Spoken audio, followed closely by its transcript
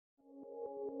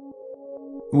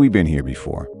We've been here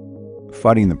before,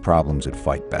 fighting the problems that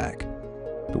fight back.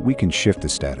 But we can shift the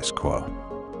status quo,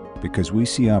 because we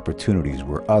see opportunities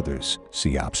where others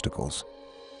see obstacles.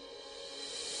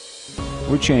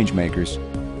 We're change makers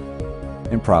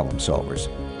and problem solvers,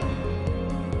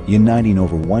 uniting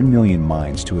over 1 million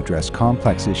minds to address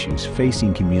complex issues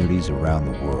facing communities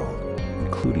around the world,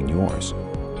 including yours.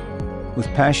 With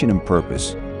passion and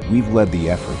purpose, we've led the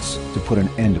efforts to put an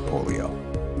end to polio.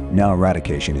 Now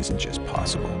eradication isn't just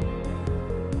possible,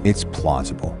 it's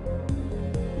plausible.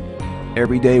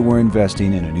 Every day we're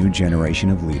investing in a new generation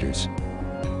of leaders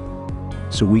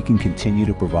so we can continue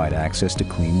to provide access to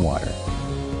clean water,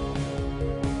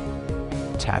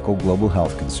 tackle global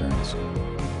health concerns,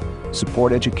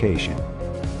 support education,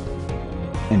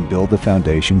 and build the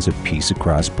foundations of peace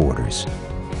across borders.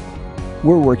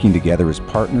 We're working together as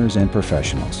partners and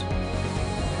professionals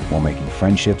while making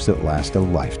friendships that last a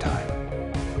lifetime.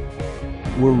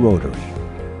 We're Rotary,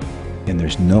 and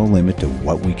there's no limit to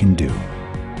what we can do.